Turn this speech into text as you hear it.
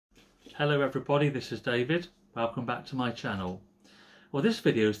Hello everybody, this is David. Welcome back to my channel. Well, this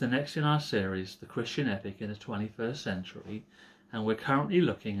video is the next in our series, The Christian Ethic in the 21st Century, and we're currently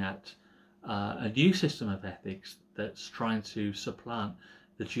looking at a new system of ethics that's trying to supplant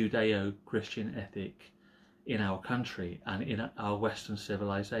the Judeo Christian ethic in our country and in our Western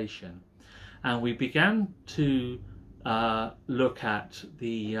civilization. And we began to look at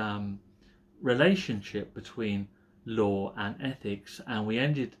the relationship between law and ethics, and we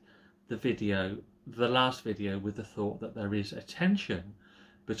ended the last video, with the thought that there is a tension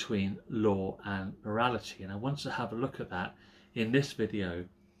between law and morality, and I want to have a look at that in this video.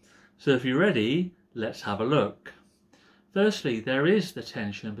 So if you're ready, let's have a look. Firstly, there is the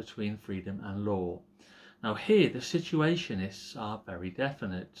tension between freedom and law. Now here the situationists are very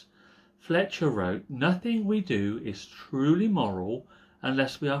definite. Fletcher wrote, "Nothing we do is truly moral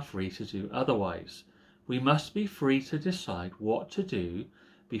unless we are free to do otherwise. We must be free to decide what to do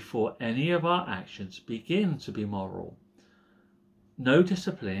before any of our actions begin to be moral. No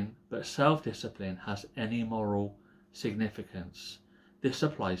discipline but self-discipline has any moral significance. This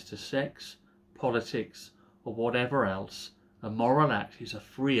applies to sex, politics, or whatever else. A moral act is a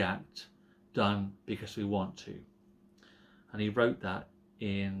free act done because we want to." And he wrote that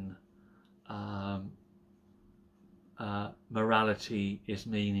in Morality is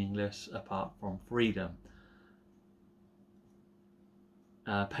Meaningless Apart from Freedom,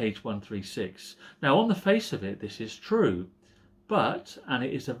 page 136. Now on the face of it this is true, but, and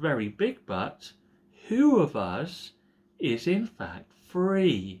it is a very big but, who of us is in fact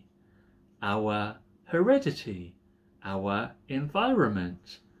free? Our heredity, our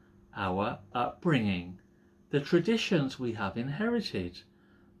environment, our upbringing, the traditions we have inherited,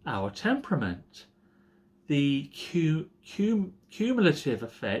 our temperament, the cumulative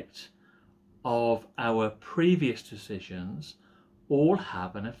effect of our previous decisions all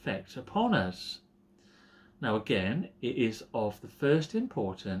have an effect upon us. Now again, it is of the first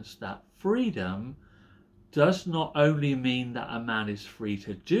importance that freedom does not only mean that a man is free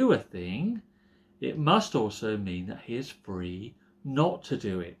to do a thing, it must also mean that he is free not to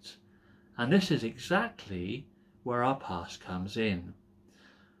do it. And this is exactly where our past comes in.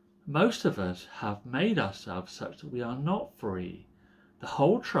 Most of us have made ourselves such that we are not free. The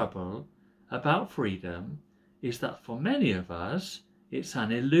whole trouble about freedom is that for many of us it's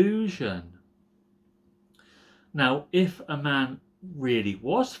an illusion. Now, if a man really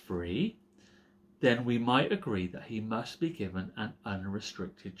was free, then we might agree that he must be given an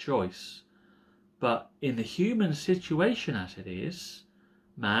unrestricted choice. But in the human situation as it is,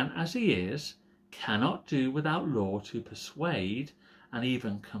 man as he is cannot do without law to persuade and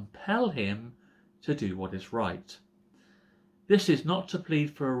even compel him to do what is right. This is not to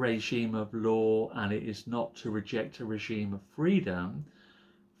plead for a regime of law, and it is not to reject a regime of freedom,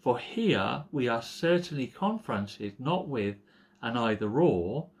 for here we are certainly confronted not with an either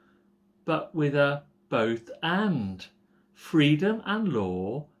or, but with a both and. Freedom and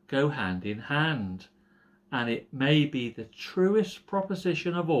law go hand in hand, and it may be the truest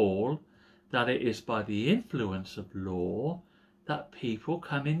proposition of all that it is by the influence of law that people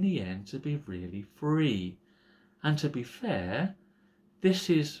come in the end to be really free. And to be fair, this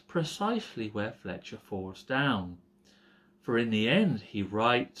is precisely where Fletcher falls down. For in the end he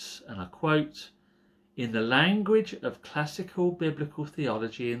writes, and I quote, "In the language of classical biblical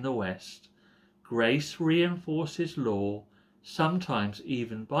theology in the West, grace reinforces law, sometimes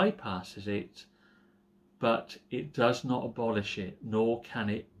even bypasses it, but it does not abolish it, nor can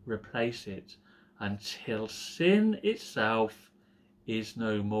it replace it, until sin itself is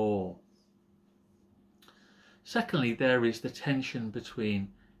no more." Secondly, there is the tension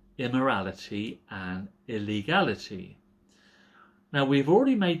between immorality and illegality. Now, we've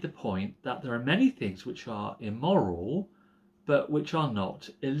already made the point that there are many things which are immoral, but which are not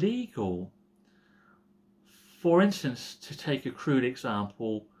illegal. For instance, to take a crude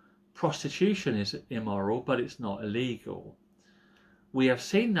example, prostitution is immoral, but it's not illegal. We have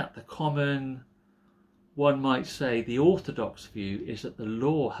seen that the common, one might say the orthodox view, is that the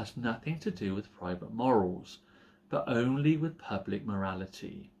law has nothing to do with private morals, but only with public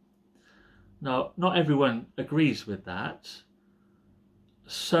morality. Now, not everyone agrees with that.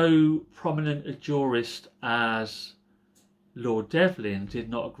 So prominent a jurist as Lord Devlin did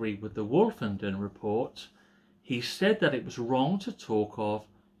not agree with the Wolfenden report. He said that it was wrong to talk of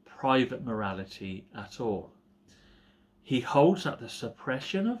private morality at all. He holds that the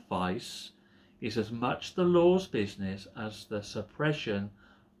suppression of vice is as much the law's business as the suppression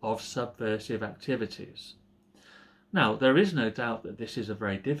of subversive activities. Now, there is no doubt that this is a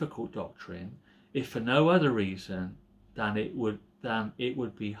very difficult doctrine, if for no other reason than it would then it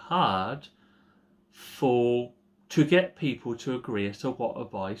would be hard to get people to agree as to what a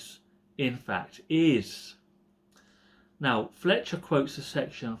vice in fact is. Now, Fletcher quotes a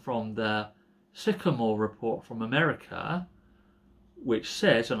section from the Sycamore Report from America, which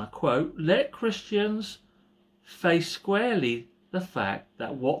says, and I quote, "Let Christians face squarely the fact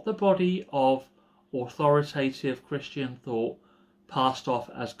that what the body of authoritative Christian thought passed off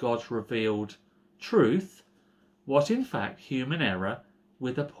as God's revealed truth was in fact human error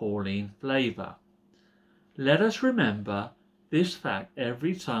with a Pauline flavour. Let us remember this fact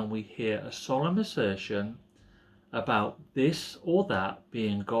every time we hear a solemn assertion about this or that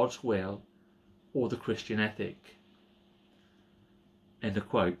being God's will or the Christian ethic." End of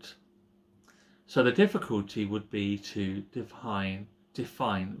quote. So the difficulty would be to define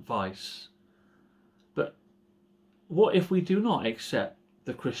vice. But what if we do not accept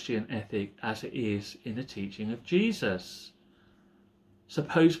the Christian ethic as it is in the teaching of Jesus?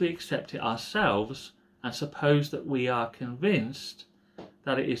 Suppose we accept it ourselves, and suppose that we are convinced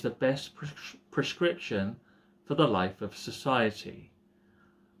that it is the best prescription for the life of society.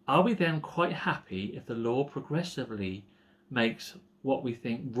 Are we then quite happy if the law progressively makes what we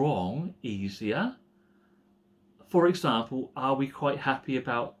think wrong easier? For example, are we quite happy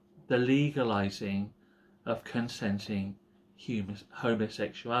about the legalizing of consenting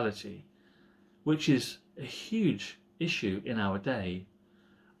homosexuality, which is a huge issue in our day?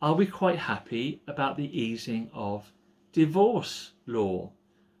 Are we quite happy about the easing of divorce law?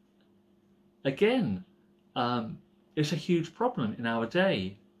 Again, it's a huge problem in our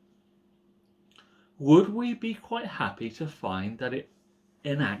day. Would we be quite happy to find that it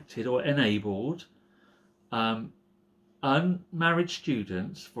enacted or enabled unmarried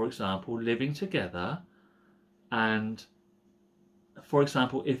students, for example, living together, and, for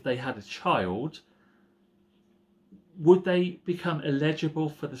example, if they had a child, would they become eligible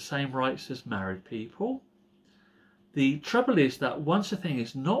for the same rights as married people? The trouble is that once a thing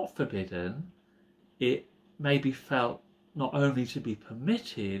is not forbidden, it may be felt not only to be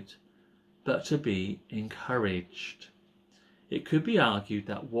permitted, but to be encouraged. It could be argued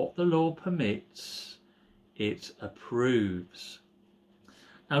that what the law permits, it approves.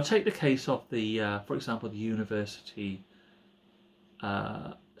 Now take the case of the, for example, the university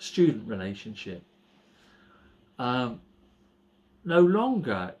student relationship. No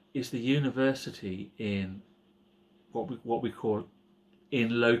longer is the university in what we call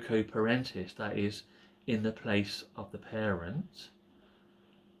in loco parentis, that is, in the place of the parent.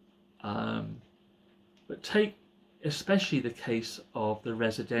 But take especially the case of the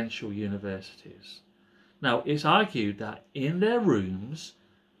residential universities. Now, it's argued that in their rooms,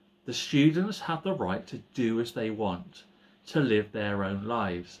 the students have the right to do as they want, to live their own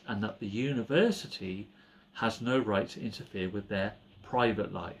lives, and that the university has no right to interfere with their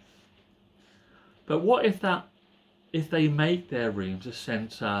private life. But what if they make their rooms a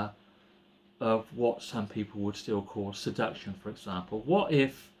centre of what some people would still call seduction, for example? What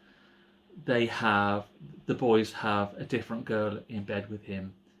if the boys have a different girl in bed with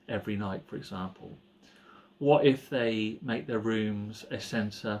him every night, for example? What if they make their rooms a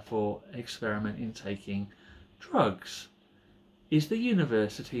centre for experiment in taking drugs? Is the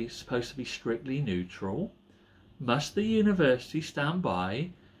university supposed to be strictly neutral? Must the university stand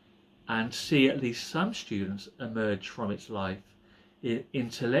by and see at least some students emerge from its life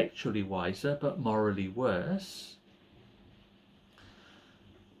intellectually wiser but morally worse?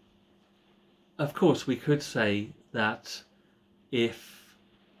 Of course, we could say that if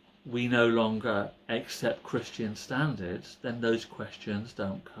we no longer accept Christian standards, then those questions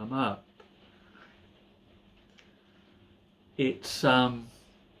don't come up. It's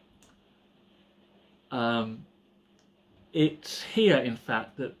here, in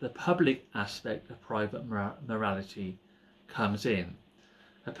fact, that the public aspect of private morality comes in.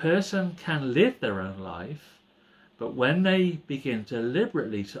 A person can live their own life, but when they begin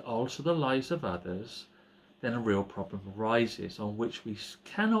deliberately to alter the lives of others, then a real problem arises on which we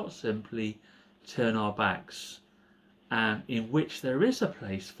cannot simply turn our backs, and in which there is a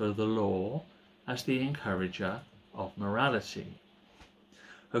place for the law as the encourager of morality.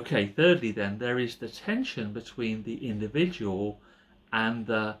 Okay, thirdly then, there is the tension between the individual and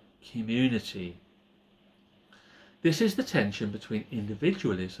the community. This is the tension between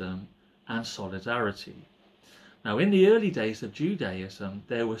individualism and solidarity. Now, in the early days of Judaism,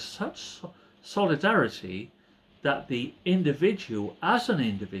 there was such solidarity that the individual as an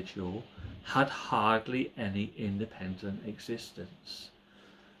individual had hardly any independent existence.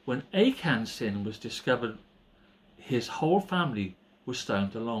 When Achan's sin was discovered, his whole family was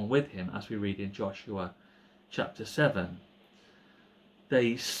stoned along with him, as we read in Joshua chapter 7.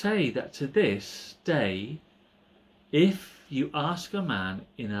 they say that to this day, if you ask a man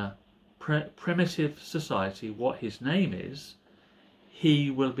in a primitive society what his name is, he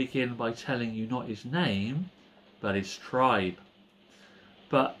will begin by telling you not his name, but his tribe.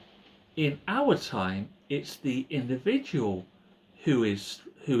 But in our time, it's the individual who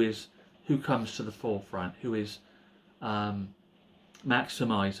comes to the forefront, who is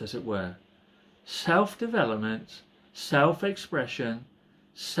maximised, as it were. Self-development, self-expression,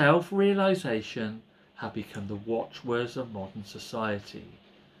 self-realisation have become the watchwords of modern society.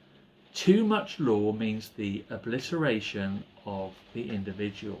 Too much law means the obliteration of the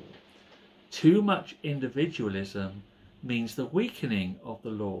individual. Too much individualism means the weakening of the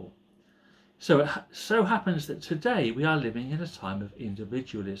law. So it so happens that today we are living in a time of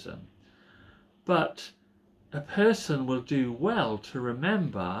individualism. But a person will do well to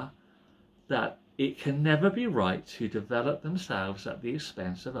remember that it can never be right to develop themselves at the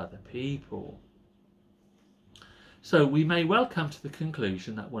expense of other people. So we may well come to the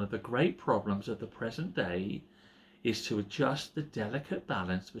conclusion that one of the great problems of the present day is to adjust the delicate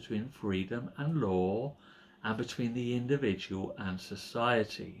balance between freedom and law, and between the individual and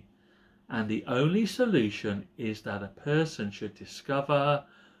society. And the only solution is that a person should discover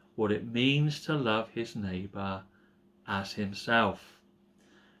what it means to love his neighbour as himself.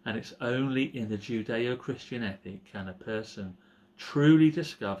 And it's only in the Judeo Christian ethic can a person truly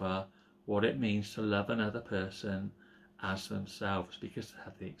discover what it means to love another person as themselves, because they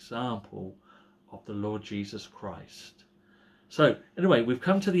have the example of the Lord Jesus Christ. So anyway, we've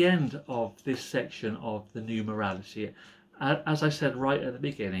come to the end of this section of the new morality. As I said right at the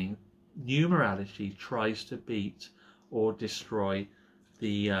beginning, new morality tries to beat or destroy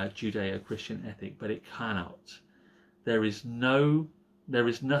the Judeo-Christian ethic, but it cannot. There is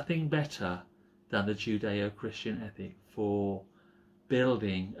nothing better than the Judeo-Christian ethic for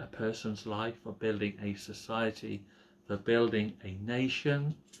building a person's life, for building a society, for building a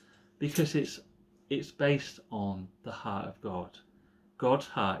nation, because it's based on the heart of God. God's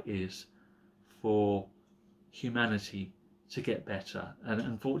heart is for humanity to get better, and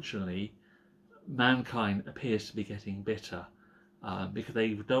unfortunately mankind appears to be getting bitter because they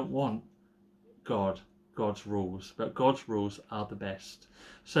don't want God's rules, but God's rules are the best.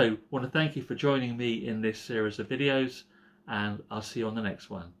 So I want to thank you for joining me in this series of videos, and I'll see you on the next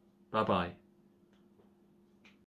one. Bye bye.